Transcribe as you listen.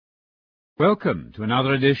Welcome to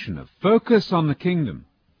another edition of Focus on the Kingdom.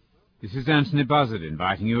 This is Anthony Buzzard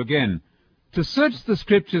inviting you again to search the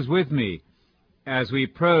Scriptures with me as we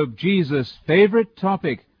probe Jesus' favorite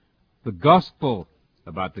topic, the gospel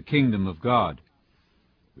about the kingdom of God.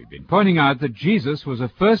 We've been pointing out that Jesus was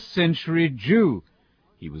a first-century Jew.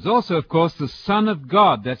 He was also, of course, the Son of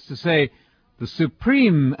God, that's to say, the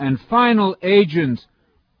supreme and final agent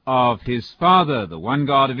of his Father, the one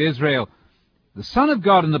God of Israel. The Son of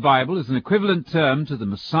God in the Bible is an equivalent term to the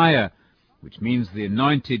Messiah, which means the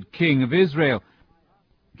anointed King of Israel.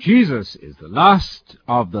 Jesus is the last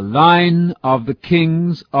of the line of the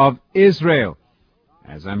kings of Israel.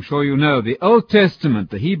 As I'm sure you know, the Old Testament,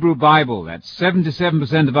 the Hebrew Bible, that's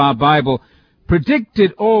 77% of our Bible,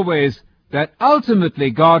 predicted always that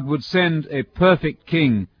ultimately God would send a perfect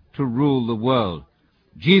king to rule the world.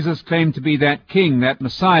 Jesus claimed to be that king, that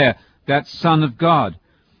Messiah, that Son of God.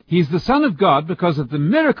 He's the Son of God because of the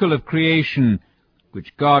miracle of creation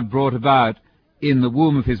which God brought about in the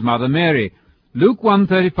womb of his mother Mary. Luke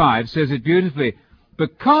 1:35 says it beautifully.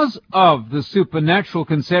 Because of the supernatural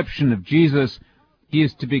conception of Jesus, he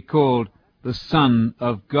is to be called the Son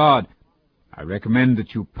of God. I recommend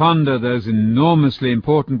that you ponder those enormously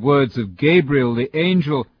important words of Gabriel the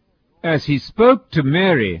angel as he spoke to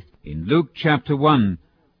Mary in Luke chapter 1,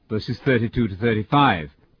 verses 32 to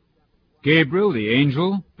 35. Gabriel, the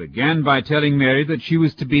angel, began by telling Mary that she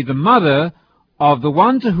was to be the mother of the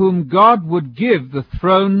one to whom God would give the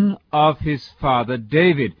throne of his father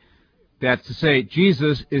David. That's to say,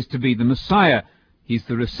 Jesus is to be the Messiah. He's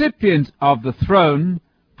the recipient of the throne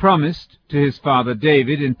promised to his father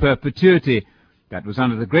David in perpetuity. That was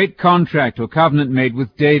under the great contract or covenant made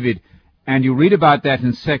with David, and you read about that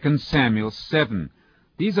in 2 Samuel 7.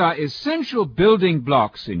 These are essential building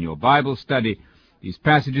blocks in your Bible study. These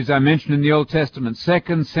passages I mentioned in the Old Testament,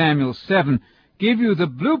 2 Samuel 7, give you the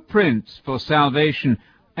blueprint for salvation,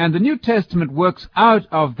 and the New Testament works out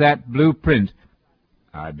of that blueprint.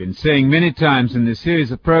 I've been saying many times in this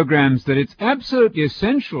series of programs that it's absolutely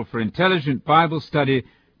essential for intelligent Bible study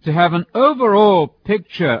to have an overall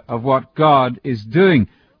picture of what God is doing.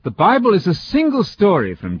 The Bible is a single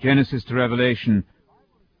story from Genesis to Revelation.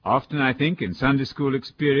 Often, I think, in Sunday school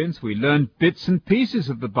experience, we learned bits and pieces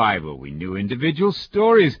of the Bible. We knew individual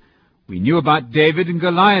stories. We knew about David and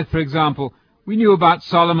Goliath, for example. We knew about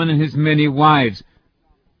Solomon and his many wives.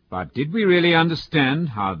 But did we really understand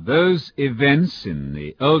how those events in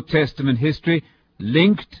the Old Testament history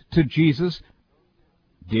linked to Jesus?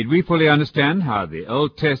 Did we fully understand how the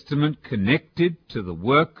Old Testament connected to the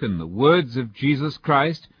work and the words of Jesus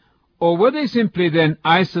Christ? Or were they simply then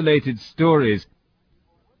isolated stories,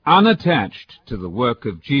 unattached to the work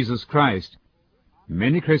of Jesus Christ?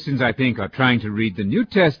 Many Christians, I think, are trying to read the New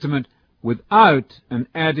Testament without an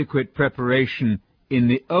adequate preparation in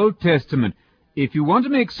the Old Testament. If you want to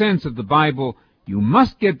make sense of the Bible, you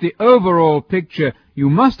must get the overall picture. You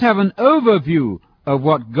must have an overview of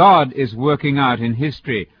what God is working out in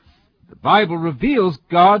history. The Bible reveals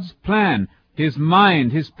God's plan, his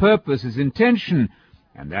mind, his purpose, his intention,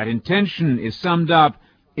 and that intention is summed up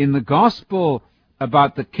in the gospel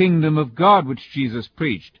about the kingdom of God which Jesus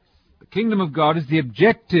preached. The kingdom of God is the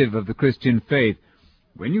objective of the Christian faith.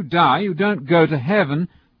 When you die, you don't go to heaven,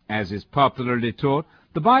 as is popularly taught.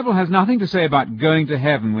 The Bible has nothing to say about going to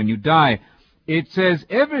heaven when you die. It says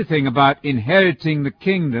everything about inheriting the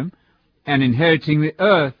kingdom and inheriting the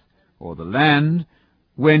earth, or the land,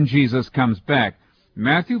 when Jesus comes back.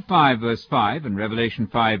 Matthew 5, verse 5, and Revelation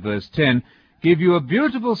 5, verse 10, give you a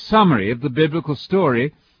beautiful summary of the biblical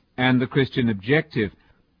story and the Christian objective.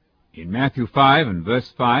 In Matthew 5 and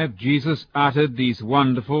verse 5, Jesus uttered these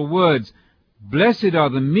wonderful words. Blessed are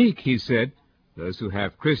the meek, he said, those who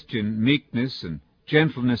have Christian meekness and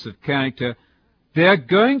gentleness of character. They're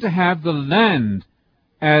going to have the land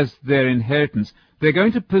as their inheritance. They're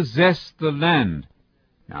going to possess the land.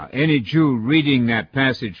 Now, any Jew reading that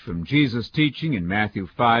passage from Jesus' teaching in Matthew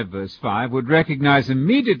 5, verse 5, would recognize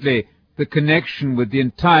immediately the connection with the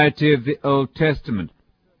entirety of the Old Testament.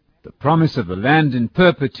 The promise of the land in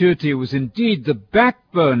perpetuity was indeed the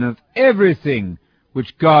backbone of everything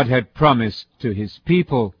which God had promised to his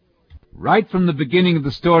people. Right from the beginning of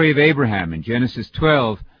the story of Abraham in Genesis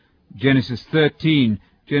 12, Genesis 13,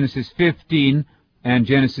 Genesis 15, and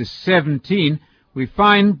Genesis 17, we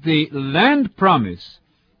find the land promise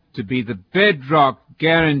to be the bedrock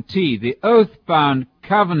guarantee, the oath-bound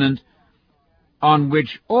covenant on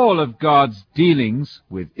which all of God's dealings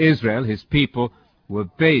with Israel, his people, were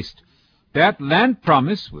based. That land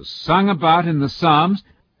promise was sung about in the Psalms.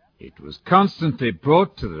 It was constantly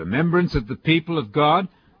brought to the remembrance of the people of God.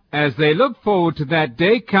 as they looked forward to that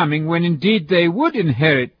day coming when indeed they would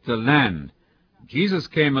inherit the land. Jesus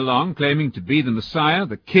came along claiming to be the Messiah,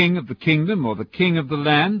 the King of the kingdom, or the King of the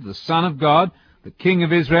land, the Son of God, the King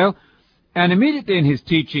of Israel, and immediately in his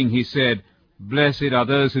teaching he said, "Blessed are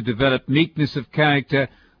those who develop meekness of character.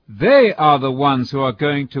 They are the ones who are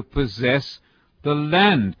going to possess the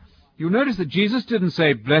land." You'll notice that Jesus didn't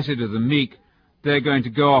say, "Blessed are the meek. They're going to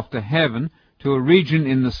go off to heaven, to a region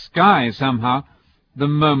in the sky somehow, the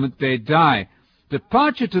moment they die."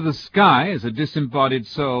 Departure to the sky as a disembodied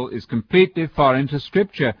soul is completely foreign to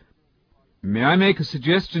Scripture. May I make a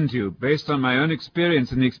suggestion to you, based on my own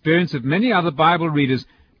experience and the experience of many other Bible readers?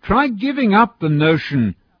 Try giving up the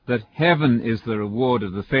notion that heaven is the reward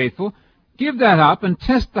of the faithful. Give that up and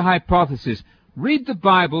test the hypothesis. Read the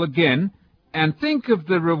Bible again and think of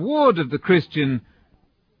the reward of the Christian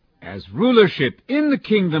as rulership in the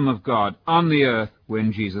kingdom of God on the earth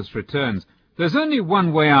when Jesus returns. There's only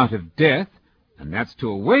one way out of death, and that's to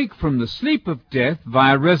awake from the sleep of death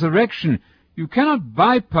via resurrection. You cannot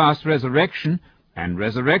bypass resurrection, and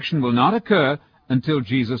resurrection will not occur until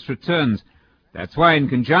Jesus returns. That's why in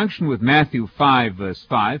conjunction with Matthew 5, verse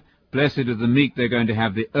 5, "Blessed are the meek, they're going to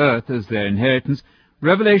have the earth as their inheritance,"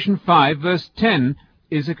 Revelation 5, verse 10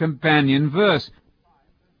 is a companion verse.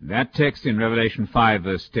 That text in Revelation 5,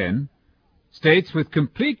 verse 10, states with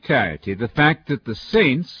complete clarity the fact that the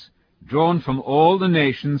saints, drawn from all the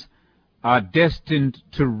nations, are destined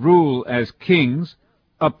to rule as kings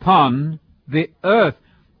upon the earth.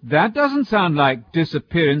 That doesn't sound like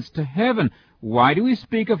disappearance to heaven. Why do we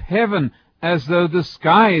speak of heaven as though the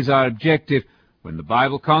sky is our objective, when the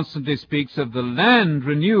Bible constantly speaks of the land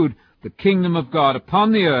renewed, the kingdom of God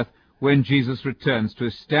upon the earth, when Jesus returns to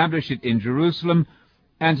establish it in Jerusalem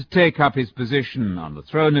and to take up his position on the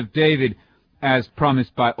throne of David as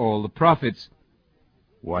promised by all the prophets?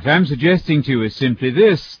 What I'm suggesting to you is simply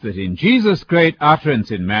this, that in Jesus' great utterance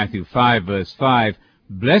in Matthew 5, verse 5,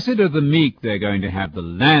 "Blessed are the meek, they're going to have the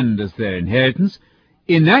land as their inheritance,"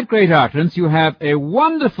 in that great utterance you have a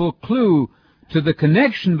wonderful clue to the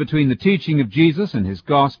connection between the teaching of Jesus and his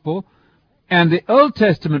gospel and the Old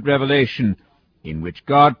Testament revelation, in which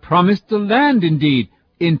God promised the land indeed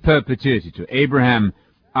in perpetuity to Abraham,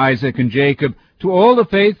 Isaac, and Jacob, to all the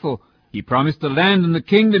faithful. He promised the land and the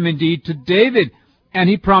kingdom indeed to David, and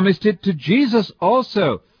he promised it to Jesus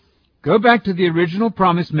also. Go back to the original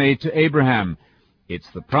promise made to Abraham. It's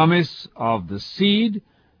the promise of the seed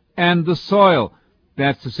and the soil.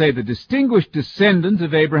 That's to say, the distinguished descendant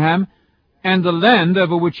of Abraham and the land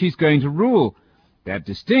over which he's going to rule. That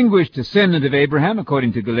distinguished descendant of Abraham,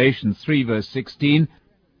 according to Galatians 3, verse 16,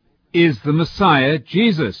 is the Messiah,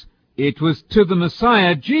 Jesus. It was to the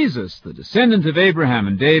Messiah, Jesus, the descendant of Abraham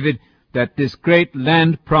and David, that this great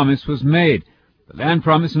land promise was made. The land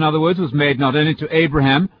promise, in other words, was made not only to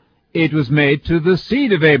Abraham, it was made to the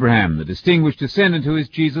seed of Abraham, the distinguished descendant who is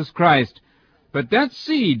Jesus Christ. But that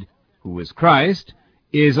seed, who is Christ,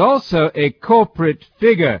 is also a corporate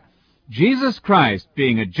figure. Jesus Christ,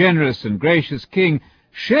 being a generous and gracious king,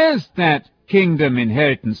 shares that kingdom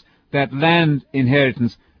inheritance, that land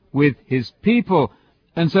inheritance, with his people.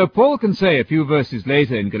 And so Paul can say a few verses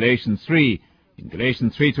later in Galatians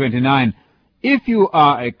 3:29, "If you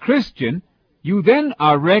are a Christian, you then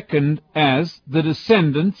are reckoned as the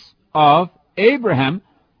descendants of Abraham,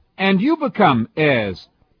 and you become heirs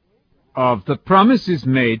of the promises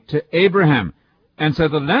made to Abraham." And so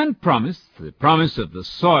the land promise, the promise of the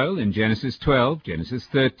soil in Genesis 12, Genesis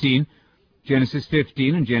 13, Genesis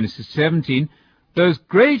 15, and Genesis 17, those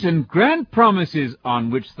great and grand promises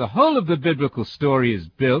on which the whole of the biblical story is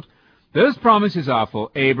built, those promises are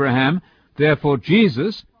for Abraham, they're for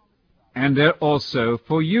Jesus, and they're also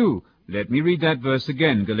for you. Let me read that verse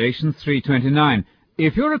again, Galatians 3:29.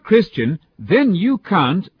 If you're a Christian, then you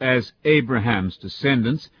count as Abraham's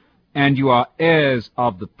descendants, and you are heirs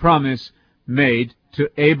of the promise made to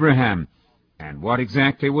Abraham. And what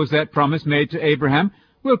exactly was that promise made to Abraham?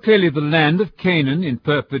 Well, clearly the land of Canaan in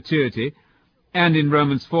perpetuity. And in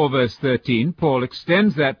Romans 4, verse 13, Paul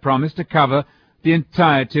extends that promise to cover the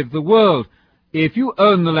entirety of the world. If you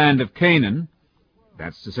own the land of Canaan,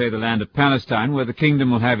 that's to say the land of Palestine, where the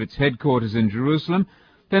kingdom will have its headquarters in Jerusalem,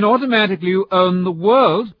 then automatically you own the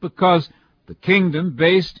world, because the kingdom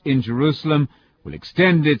based in Jerusalem will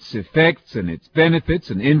extend its effects and its benefits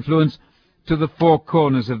and influence to the four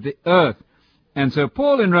corners of the earth. And so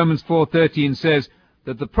Paul in Romans 4:13 says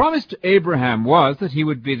that the promise to Abraham was that he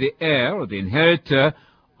would be the heir or the inheritor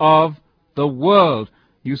of the world.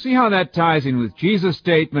 You see how that ties in with Jesus'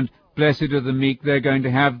 statement, "Blessed are the meek, they're going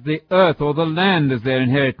to have the earth or the land as their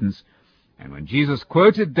inheritance." And when Jesus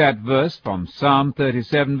quoted that verse from Psalm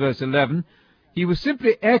 37, verse 11, He was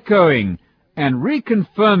simply echoing and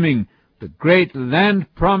reconfirming the great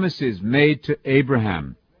land promises made to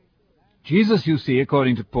Abraham. Jesus, you see,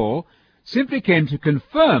 according to Paul, simply came to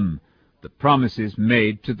confirm the promises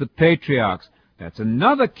made to the patriarchs. That's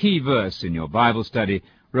another key verse in your Bible study,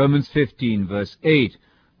 Romans 15, verse 8.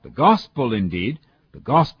 The gospel, indeed, the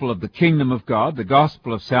gospel of the kingdom of God, the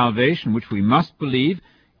gospel of salvation, which we must believe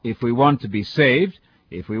if we want to be saved,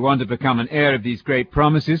 if we want to become an heir of these great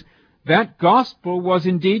promises, that gospel was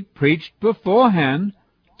indeed preached beforehand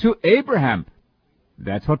to Abraham.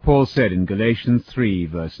 That's what Paul said in Galatians 3,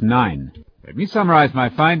 verse 9. Let me summarize my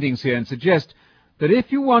findings here and suggest that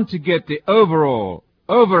if you want to get the overall,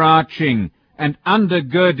 overarching, and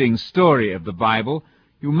undergirding story of the Bible,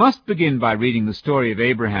 you must begin by reading the story of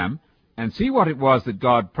Abraham and see what it was that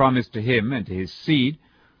God promised to him and to his seed,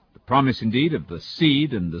 the promise indeed of the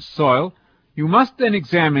seed and the soil. You must then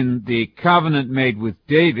examine the covenant made with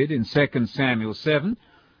David in 2 Samuel 7,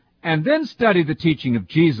 and then study the teaching of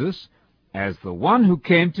Jesus as the one who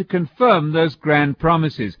came to confirm those grand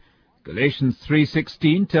promises. Galatians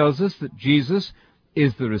 3:16 tells us that Jesus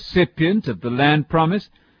is the recipient of the land promise.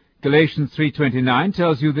 Galatians 3:29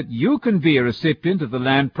 tells you that you can be a recipient of the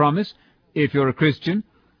land promise if you're a Christian.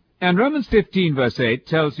 And Romans 15, verse 8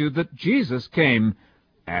 tells you that Jesus came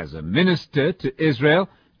as a minister to Israel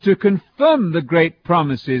to confirm the great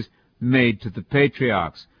promises made to the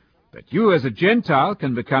patriarchs. But you as a Gentile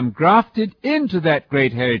can become grafted into that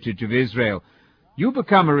great heritage of Israel. You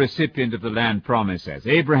become a recipient of the land promise as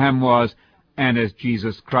Abraham was and as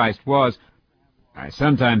Jesus Christ was. I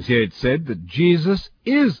sometimes hear it said that Jesus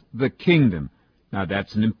is the kingdom. Now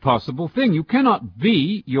that's an impossible thing. You cannot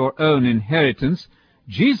be your own inheritance.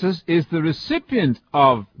 Jesus is the recipient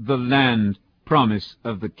of the land promise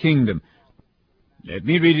of the kingdom. Let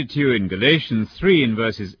me read it to you in Galatians 3 in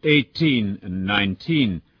verses 18 and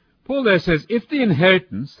 19. Paul there says, if the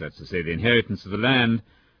inheritance, that's to say the inheritance of the land,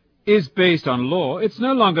 is based on law, it's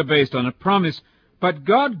no longer based on a promise, but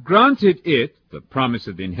God granted it, the promise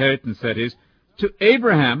of the inheritance that is, to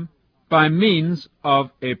Abraham by means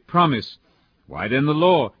of a promise. Why then the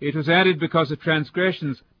law? It was added because of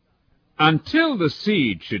transgressions, until the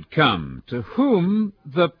seed should come, to whom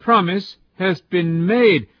the promise has been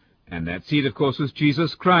made. And that seed, of course, was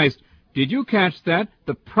Jesus Christ. Did you catch that?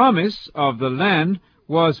 The promise of the land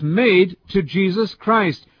was made to Jesus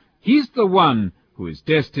Christ. He's the one who is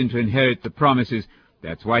destined to inherit the promises.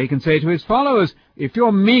 That's why he can say to his followers, if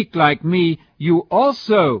you're meek like me, you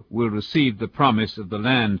also will receive the promise of the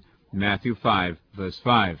land. Matthew 5, verse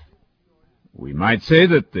 5. We might say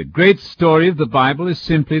that the great story of the Bible is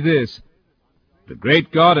simply this. The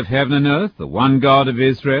great God of heaven and earth, the one God of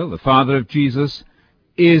Israel, the Father of Jesus,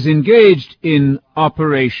 is engaged in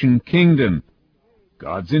Operation Kingdom.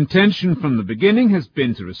 God's intention from the beginning has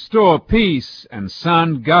been to restore peace and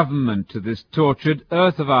sound government to this tortured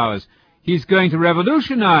earth of ours. He's going to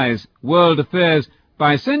revolutionize world affairs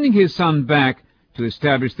by sending his Son back to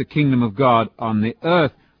establish the kingdom of God on the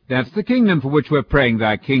earth. That's the kingdom for which we're praying,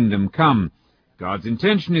 thy kingdom come. God's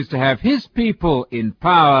intention is to have his people in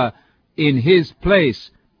power in his place.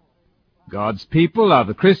 God's people are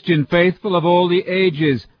the Christian faithful of all the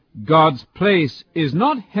ages. God's place is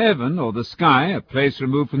not heaven or the sky, a place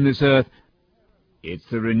removed from this earth. It's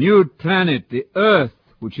the renewed planet, the earth,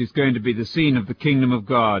 which is going to be the scene of the kingdom of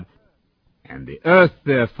God. And the earth,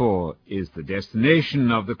 therefore, is the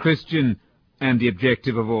destination of the Christian and the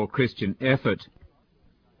objective of all Christian effort.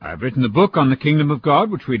 I've written a book on the kingdom of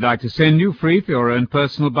God, which we'd like to send you free for your own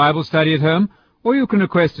personal Bible study at home, or you can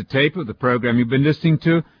request a tape of the program you've been listening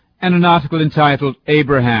to and an article entitled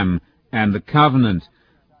Abraham and the Covenant.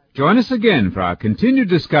 Join us again for our continued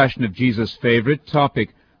discussion of Jesus' favorite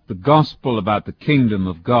topic, the gospel about the kingdom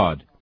of God.